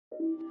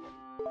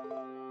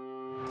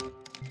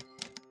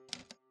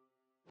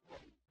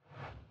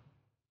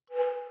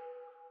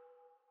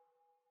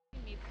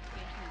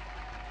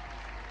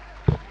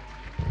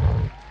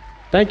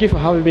Thank you for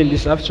having me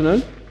this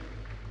afternoon.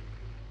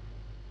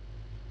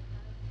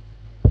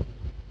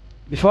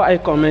 Before I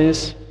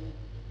commence,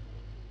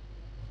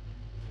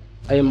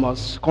 I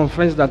must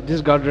confess that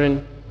this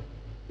gathering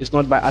is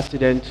not by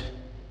accident,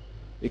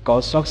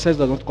 because success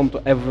does not come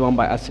to everyone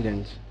by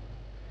accident.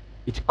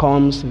 It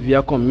comes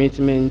via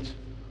commitment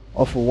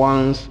of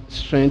one's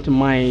strength,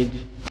 mind,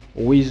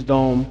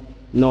 wisdom,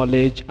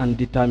 knowledge, and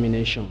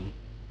determination,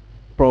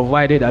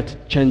 provided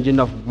that changing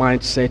of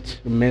mindset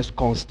remains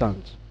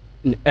constant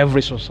in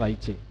every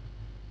society.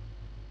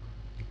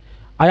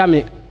 I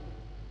am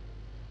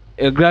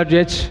a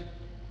graduate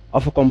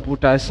of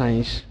computer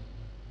science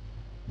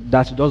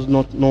that does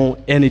not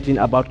know anything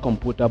about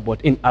computer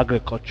but in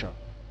agriculture.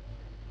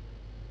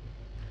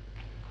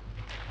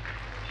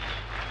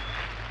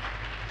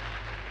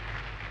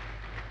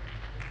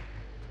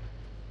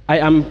 I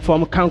am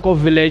from Kanko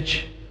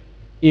village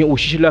in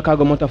Ushishi local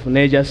government of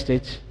Niger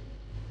State.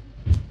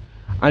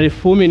 And the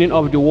full meaning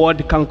of the word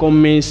Kanko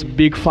means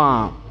big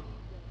farm,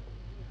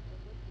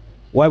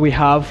 where we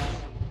have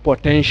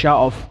potential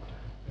of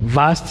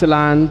vast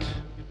land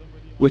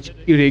with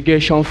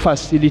irrigation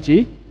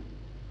facility,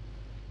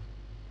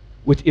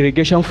 with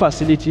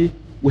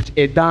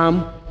a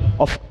dam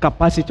of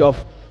capacity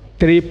of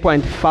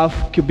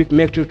 3.5 cubic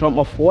metric ton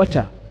of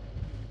water.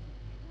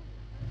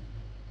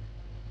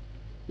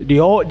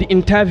 The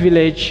entire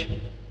village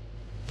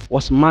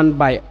was manned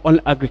by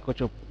only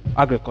agriculture.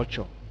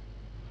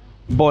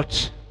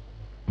 But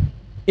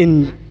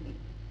since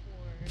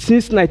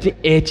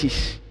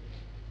 1980s,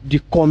 the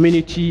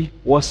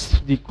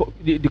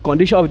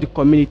condition of the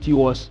community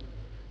was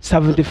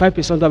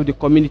 75% of the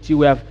community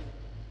were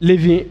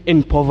living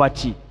in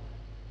poverty.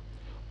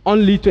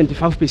 Only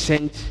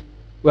 25%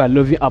 were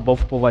living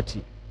above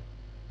poverty,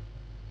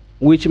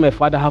 which my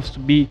father has to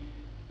be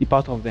a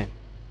part of them.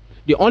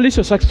 The only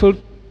successful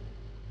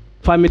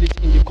families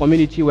in the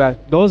community were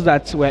those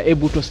that were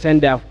able to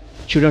send their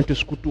children to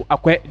school to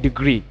acquire a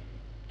degree,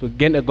 to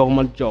gain a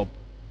government job,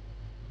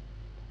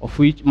 of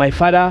which my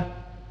father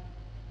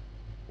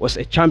was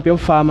a champion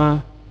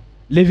farmer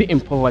living in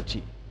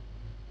poverty.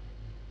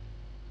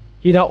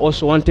 He now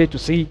also wanted to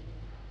see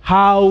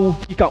how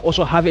he can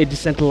also have a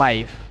decent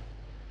life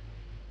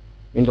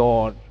in the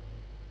world.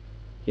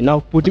 He now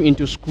put me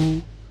into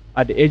school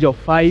at the age of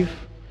 5,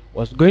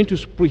 was going to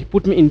school. He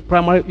put me in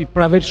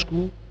private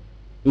school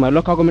in my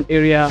local government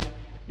area.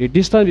 The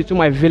distance between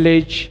my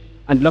village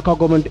and the local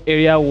government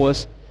area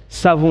was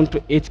 7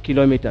 to 8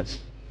 kilometers.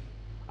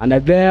 And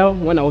there,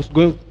 when I was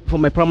going for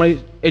my primary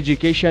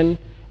education,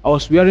 I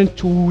was wearing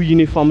 2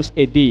 uniforms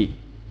a day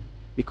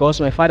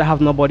because my father had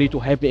nobody to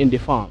help me in the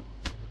farm,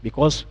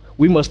 because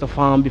we must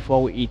farm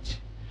before we eat.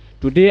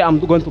 Today, I'm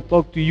going to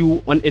talk to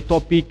you on a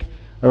topic,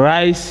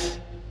 rice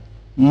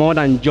more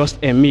than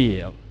just a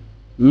meal,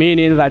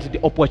 meaning that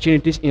the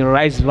opportunities in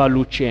rice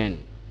value chain.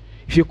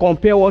 If you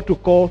compare what to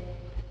call,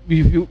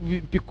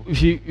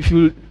 if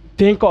you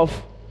think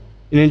of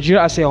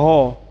Nigeria as a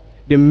whole,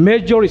 the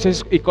major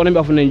resource economy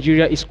of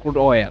Nigeria is crude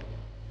oil.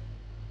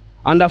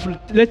 And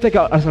let's take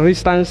as an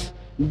instance,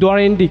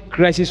 during the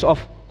crisis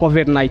of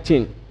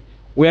COVID-19,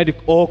 where the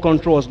oil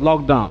control was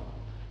locked down,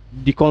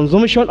 the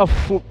consumption of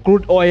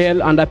crude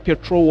oil and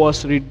petrol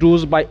was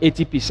reduced by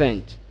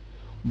 80%.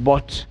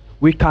 But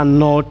we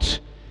cannot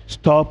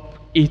stop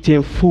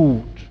eating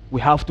food. We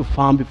have to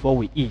farm before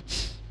we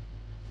eat.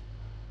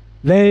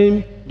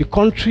 Then the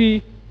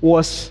country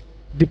was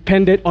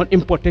dependent on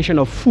importation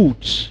of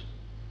foods.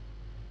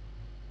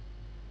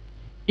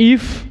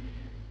 If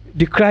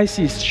the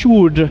crisis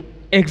should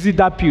exit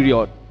that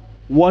period,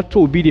 what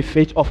will be the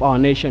fate of our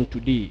nation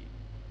today?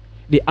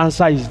 The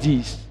answer is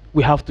this: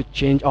 we have to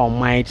change our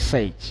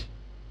mindset.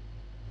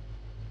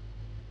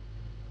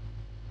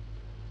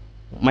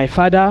 My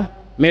father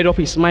made up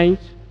his mind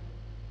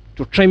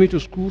to train me to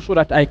school so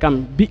that I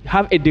can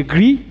have a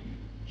degree,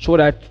 so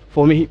that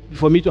for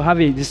me to have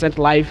a decent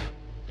life,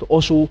 to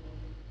also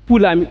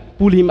pull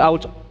him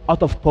out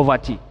of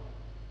poverty.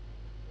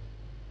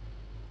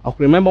 I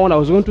remember when I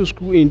was going to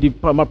school in the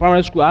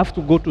primary school, I have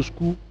to go to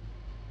school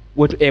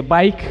with a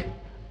bike.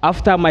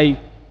 After my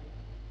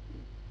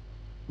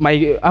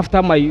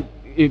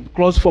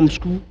close from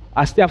school,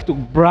 I still have to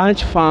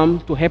branch farm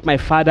to help my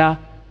father.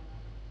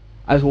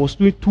 I was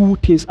doing 2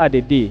 things a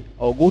day.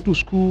 I'll go to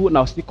school and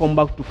I'll still come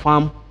back to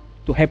farm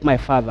to help my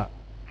father.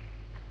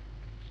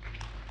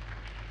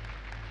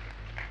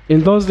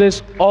 In those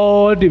days,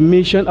 all the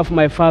mission of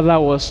my father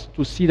was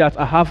to see that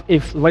I have a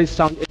very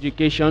sound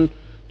education,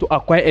 to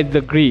acquire a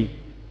degree,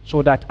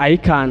 so that I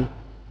can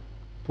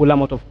pull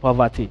him out of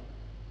poverty.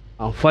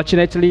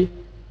 Unfortunately,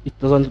 it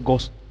doesn't go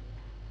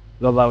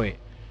the other way.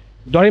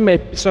 During my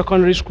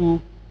secondary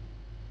school,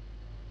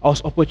 I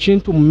was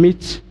opportune to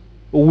meet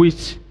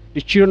with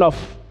the children of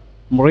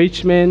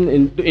rich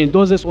men. In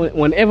those days,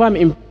 whenever I'm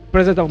in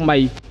presence of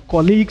my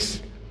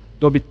colleagues,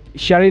 they'll be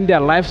sharing their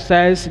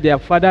lifestyles.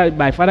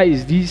 My father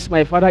is this,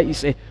 my father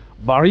is a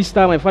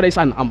barista, my father is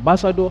an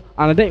ambassador.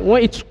 And then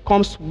when it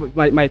comes to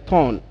my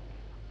turn,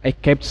 I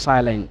kept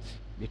silent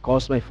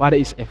because my father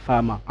is a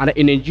farmer. And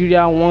in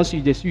Nigeria, once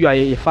they see you are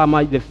a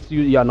farmer, they see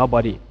you are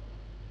nobody.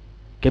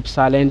 Kept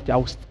silent. I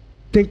was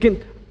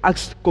thinking,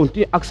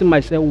 continue asking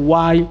myself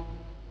why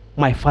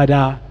my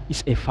father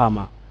is a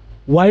farmer.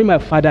 Why my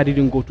father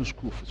didn't go to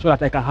school so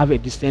that I can have a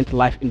decent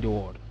life in the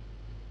world.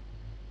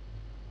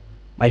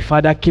 My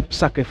father kept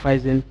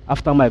sacrificing.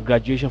 After my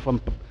graduation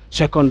from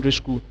secondary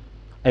school,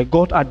 I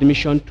got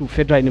admission to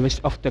Federal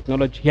University of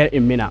Technology here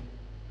in Minna.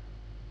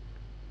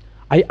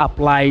 I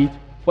applied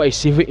for a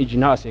civil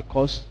engineer as a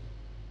course,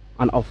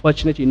 and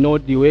unfortunately, you know,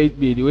 the way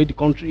the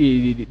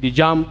country, the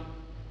jam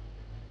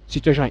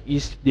situation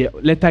is, they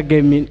later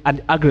gave me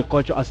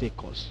agriculture as a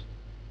course.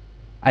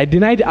 I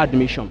denied the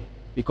admission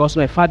because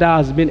my father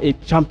has been a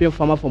champion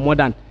farmer for more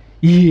than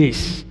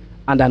years,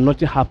 and then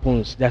nothing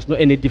happens. There's no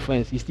any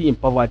difference. He's still in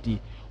poverty.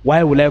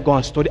 Why will I go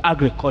and study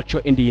agriculture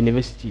in the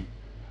university?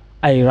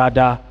 I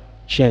rather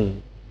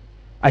change.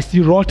 I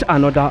still wrote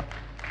another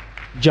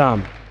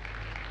jam.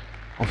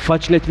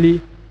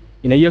 Unfortunately,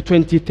 in the year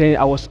 2010,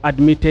 I was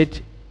admitted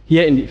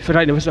here in the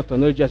Federal University of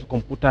Technology as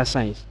computer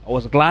science. I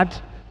was glad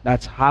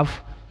that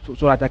so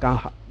that I can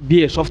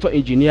be a software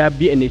engineer,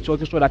 be a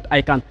networker, so that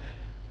I can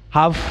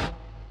have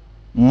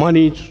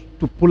money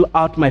to pull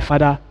out my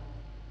father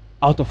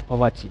out of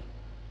poverty.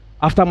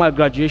 After my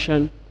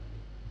graduation,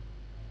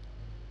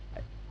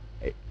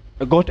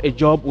 I got a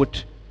job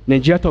with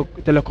Nigeria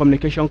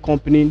telecommunication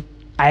company,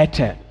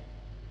 Airtel,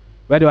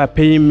 where they were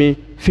paying me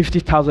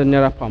 50,000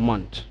 naira per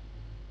month.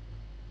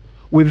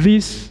 With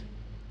this,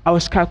 I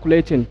was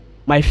calculating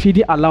my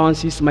feeding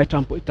allowances, my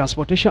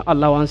transportation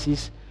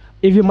allowances,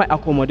 even my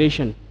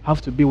accommodation have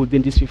to be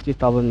within this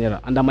 50,000 naira.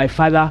 And that my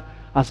father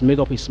has made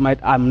up his mind,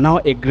 I'm now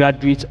a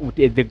graduate with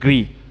a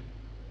degree.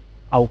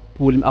 I'll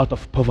pull him out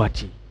of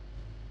poverty.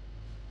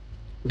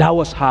 That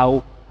was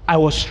how I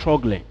was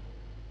struggling.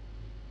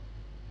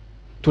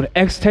 To the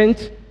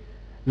extent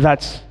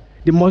that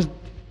the most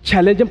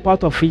challenging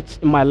part of it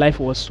in my life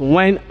was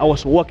when I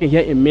was working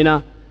here in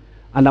Minna,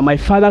 and my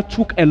father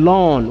took a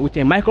loan with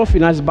a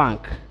microfinance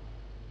bank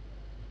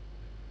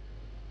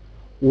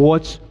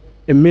worth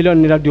 $1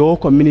 million the whole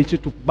community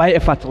to buy a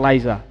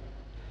fertilizer.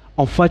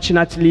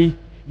 Unfortunately,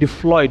 the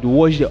flood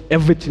washed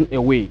everything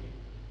away,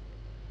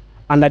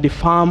 and that the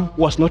farm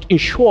was not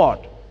insured.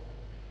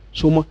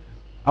 So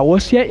I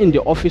was here in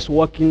the office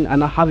working,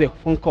 and I have a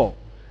phone call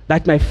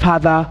that my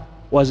father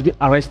was being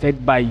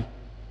arrested by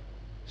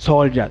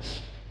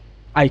soldiers.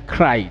 I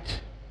cried.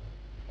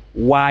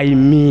 Why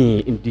me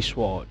in this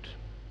world?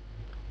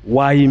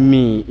 Why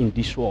me in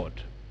this world?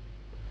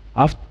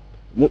 I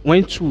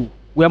went to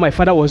where my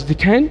father was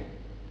detained,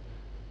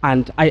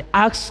 and I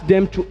asked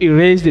them to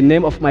erase the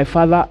name of my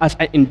father as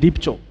an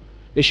indebtor.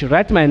 They should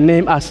write my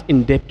name as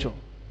indebtor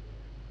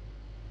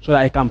so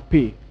that I can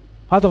pay.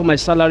 Part of my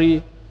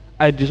salary,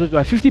 I decided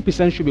that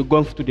 50% should be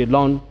gone to the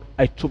loan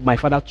my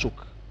father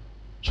took,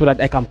 so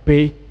that I can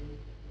pay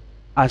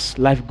as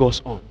life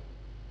goes on.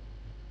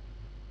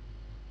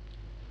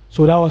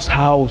 So that was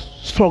how I was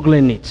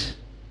struggling it.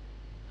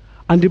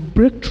 And the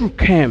breakthrough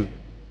came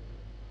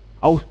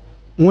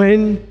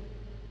when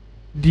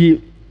the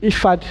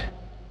IFAD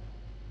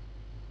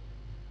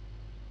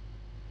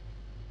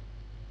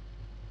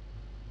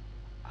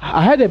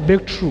I had a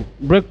breakthrough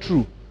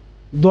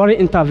during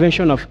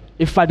intervention of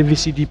IFAD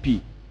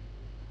VCDP,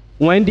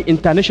 when the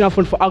International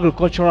Fund for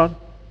Agricultural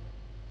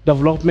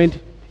Development,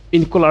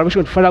 in collaboration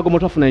with the Federal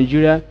Government of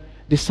Nigeria,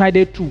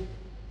 decided to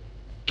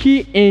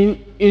key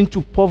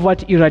into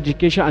poverty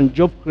eradication and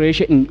job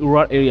creation in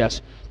rural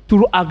areas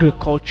through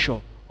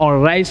agriculture, or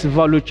rice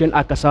value chain,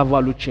 or cassava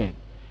value chain.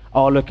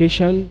 Our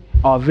location,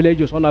 our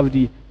village was one of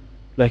the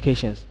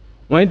locations.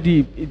 When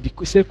the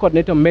state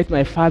coordinator met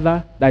my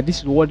father that this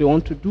is what they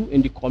want to do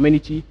in the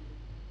community,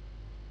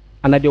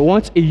 and that they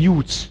want a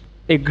youth,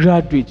 a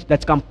graduate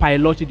that can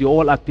pilot the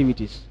whole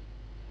activities,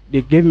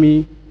 they gave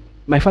me,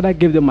 my father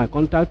gave them my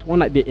contact. One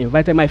night they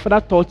invited, my father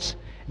thought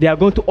they are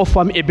going to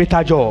offer me a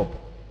better job.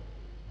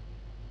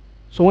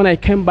 So when I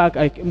came back,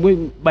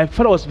 my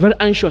father was very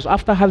anxious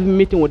after having a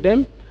meeting with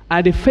them,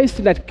 and the first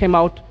thing that came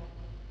out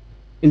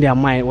in their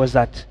mind was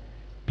that,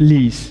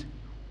 please,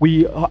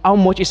 how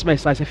much is my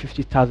salary?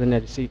 50,000.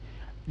 They say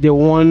they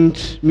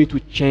want me to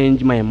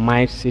change my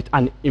mindset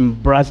and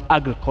embrace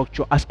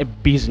agriculture as a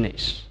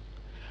business.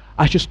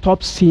 I should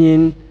stop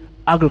seeing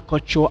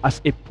agriculture as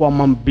a poor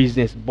man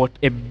business, but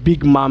a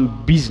big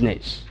man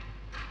business.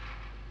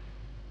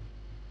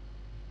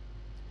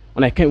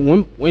 When I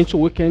went to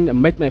weekend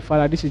and met my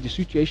father, this is the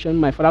situation.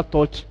 My father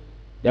thought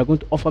they are going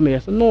to offer me. I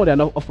said, no, they are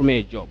not offering me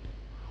a job.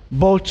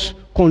 But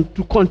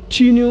to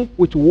continue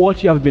with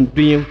what you have been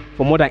doing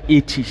for more than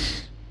 8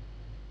 years.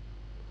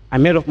 I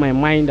made up my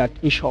mind that,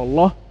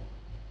 inshallah,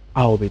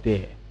 I will be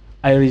there.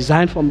 I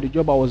resigned from the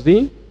job I was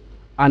doing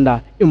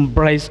and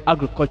embraced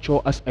agriculture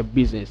as a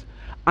business.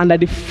 And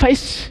the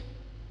first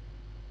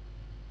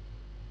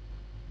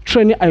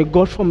training I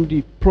got from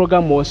the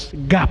program was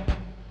GAP,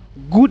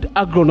 Good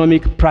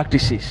Agronomic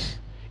Practices.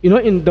 You know,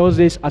 in those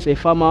days, as a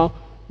farmer,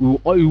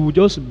 we would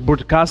just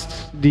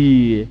broadcast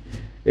the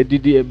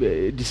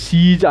the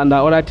seeds and the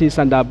other things,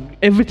 and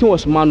everything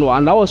was manual.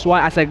 And that was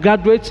why, as a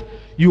graduate,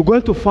 you're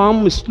going to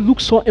farm. It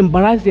looks so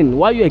embarrassing.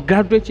 While you're a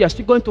graduate, you're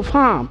still going to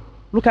farm.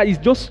 Look at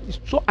it, it's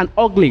so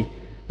ugly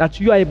that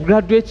you are a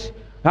graduate,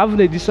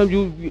 having a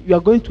decision, you are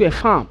going to a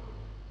farm.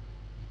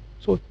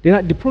 So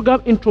then the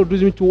program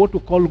introduced me to what we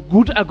call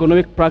good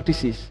agronomic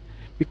practices,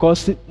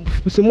 because in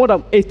more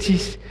than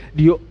 80s,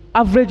 the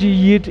average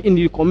yield in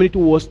the community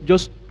was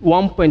just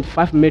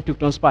 1.5 metric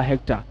tons per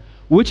hectare,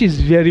 which is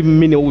very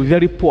minimal,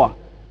 very poor.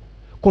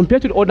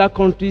 Compared to other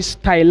countries,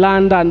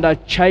 Thailand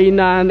and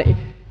China and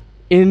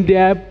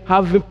India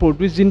have been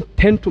producing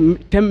 10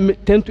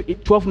 to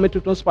 12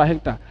 metric tons per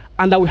hectare.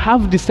 And that we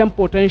have the same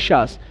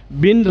potentials,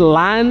 being the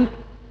land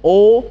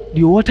or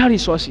the water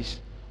resources.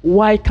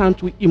 Why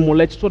can't we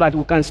emulate so that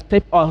we can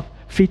step our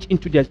feet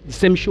into the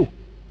same shoe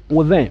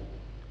with them?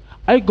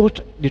 I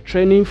got the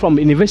training from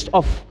University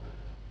of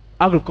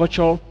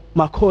Agriculture,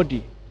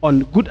 Makodi,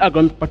 on good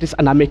agronomic practice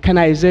and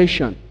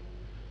mechanization.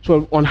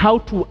 So on how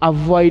to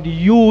avoid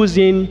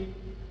using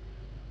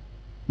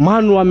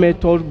manual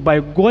method by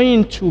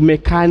going to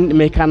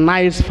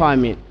mechanized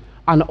farming,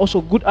 and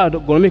also good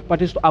agronomic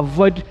practice to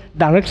avoid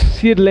direct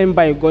seedling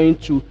by going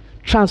to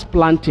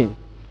transplanting,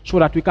 so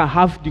that we can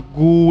have the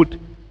good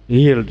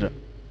yield.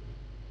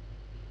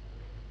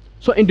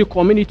 So in the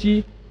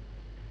community,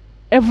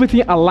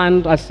 everything I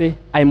learned, I say,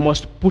 I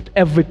must put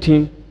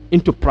everything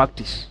into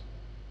practice.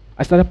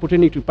 I started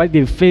putting it to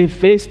practice. The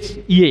first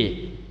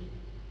year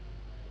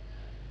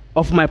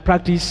of my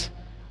practice,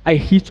 I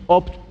hit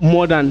up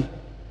more than,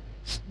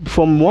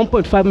 from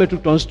 1.5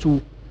 metric tons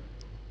to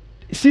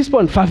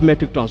 6.5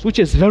 metric tons, which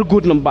is a very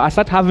good number. I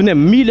started having a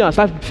million, I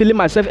started feeling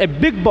myself a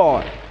big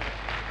boy.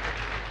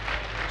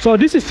 So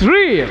this is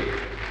real.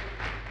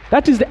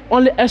 That is the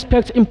only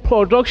aspect in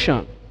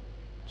production.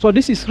 So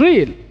this is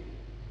real.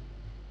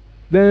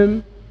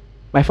 Then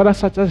my father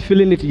started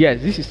feeling it,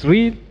 yes, this is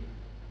real.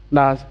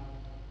 Now,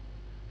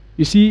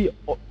 you see,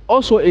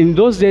 also in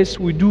those days,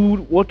 we do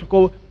what we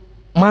call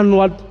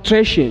manual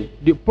threshing.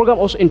 The program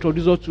also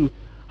introduced us to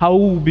how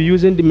we'll be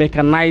using the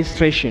mechanized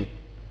threshing,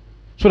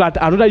 so that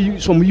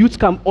some youth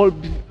can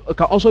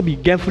also be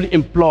gainfully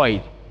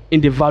employed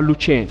in the value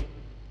chain.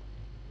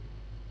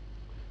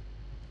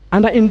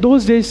 And in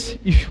those days,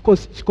 if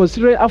you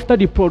consider after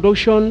the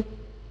production,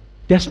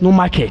 there's no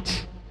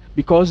market,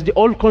 because the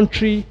whole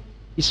country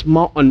is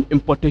more on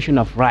importation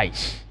of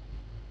rice,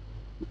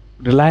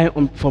 relying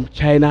on from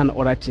China and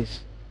other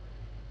things,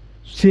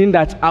 seeing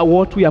that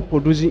what we are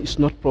producing is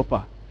not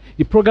proper.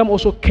 The program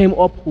also came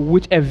up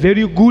with a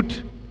very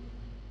good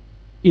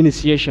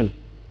initiation,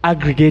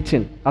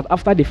 aggregating, that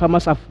after the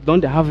farmers have done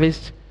the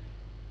harvest,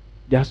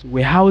 there's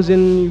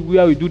warehousing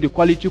where we do the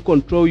quality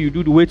control, you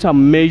do the weight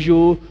and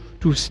measure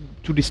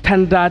to the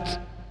standard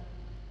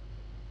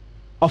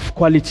of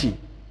quality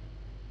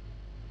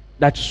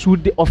that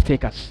suit the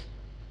off-takers.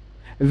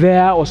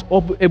 There I was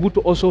able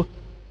to also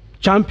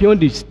champion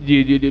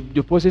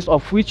the process,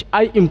 of which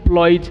I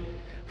employed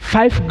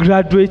 5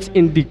 graduates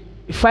in the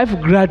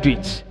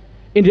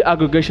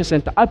aggregation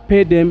center. I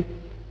paid them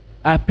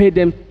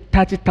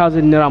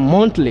 30,000 naira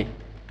monthly.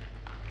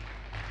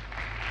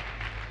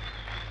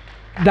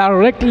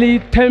 Directly,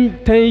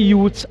 10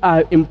 youths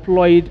are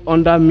employed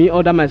under me,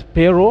 under my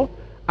payroll,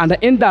 and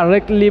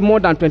indirectly, more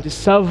than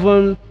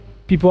 27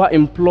 people are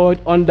employed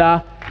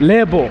under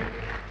labor.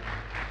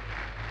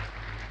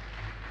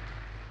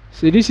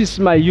 So this is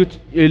my youth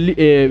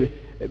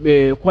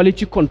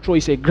quality control.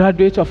 He's a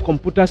graduate of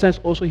computer science.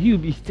 Also, he will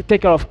be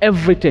take care of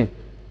everything.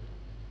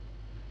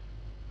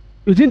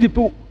 Within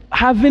the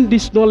having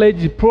this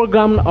knowledge, the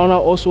program owner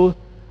also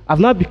have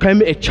now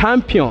become a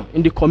champion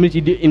in the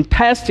community, the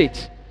entire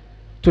state,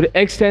 to the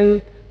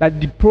extent that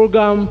the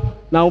program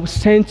now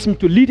sends me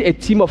to lead a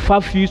team of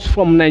 5 youths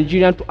from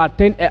Nigeria to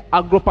attend an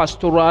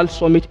agro-pastoral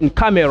summit in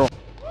Cameroon,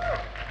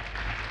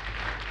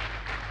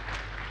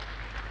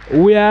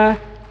 where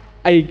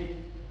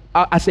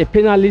as a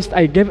panelist,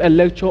 I gave a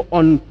lecture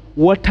on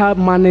water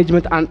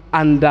management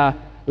and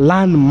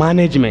land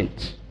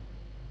management.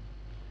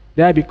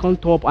 There I become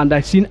top, and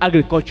I seen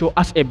agriculture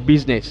as a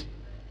business.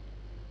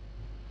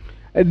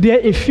 There,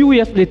 a few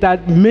years later,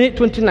 May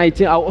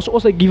 2019, I was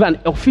also given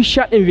an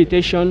official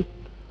invitation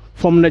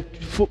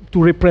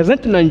to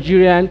represent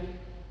Nigeria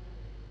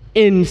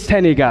in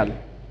Senegal,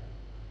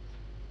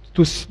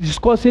 to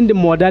discussing the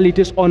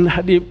modalities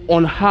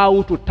on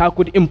how to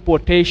tackle the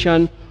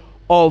importation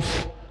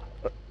of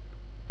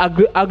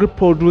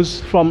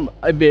agri-produce from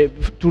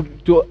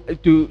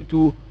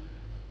to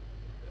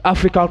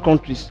African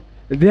countries.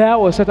 There I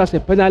was set as a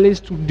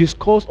panelist to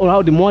discuss on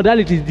how the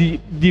modalities,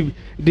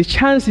 the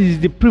chances,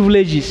 the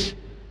privileges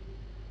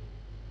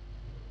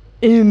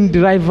in the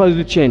right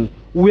value chain,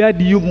 where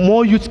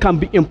more youth can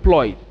be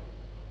employed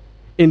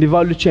in the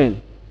value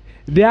chain.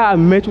 There I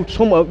met with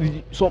some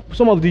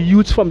of the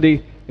youths from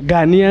the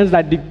Ghanaians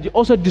that they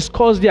also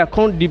discussed their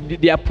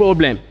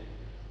problem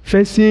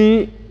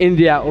facing in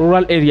their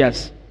rural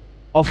areas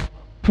of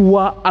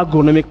poor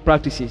agronomic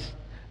practices.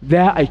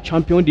 There I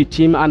championed the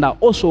team, and I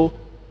also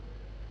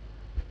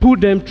put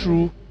them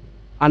through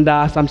And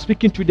as I'm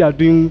speaking to you, they are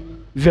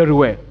doing very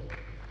well.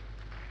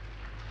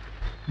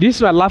 This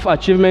is my life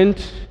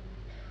achievement.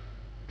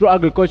 Through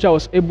agriculture, I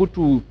was able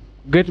to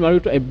get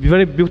married to a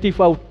very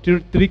beautiful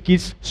three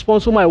kids,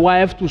 sponsor my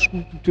wife to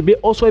school to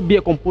also be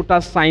a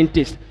computer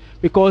scientist.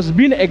 Because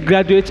being a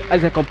graduate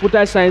as a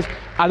computer science,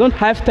 I don't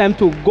have time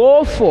to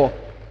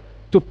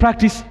to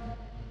practice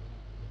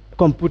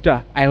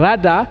computer. I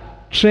rather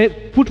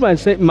put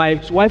my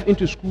wife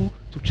into school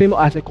to train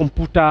as a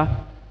computer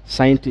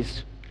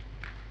scientist.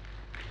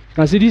 You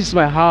can see this is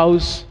my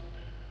house,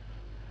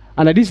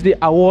 and this is the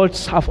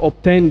awards I've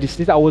obtained.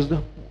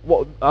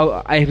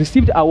 I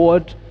received the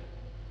award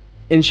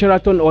in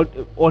Sheraton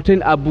Hotel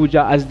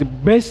Abuja as the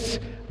best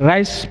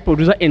rice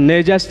producer in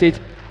Niger State,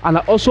 and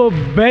also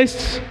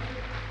best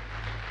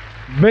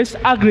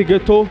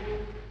aggregator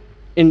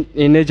in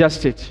Niger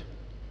State.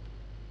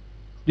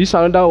 This is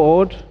another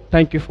award.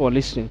 Thank you for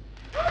listening.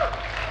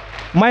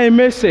 My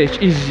message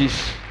is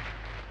this.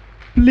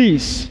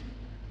 Please,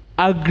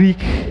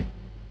 agric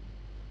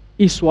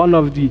is one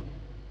of the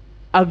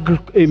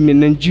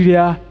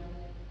Nigeria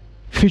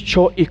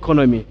future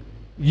economy.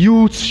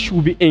 Youth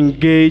should be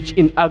engaged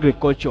in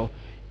agriculture.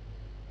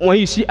 When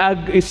you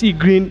see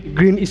green,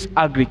 green is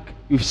agric.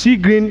 If you see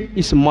green,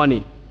 it's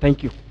money.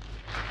 Thank you.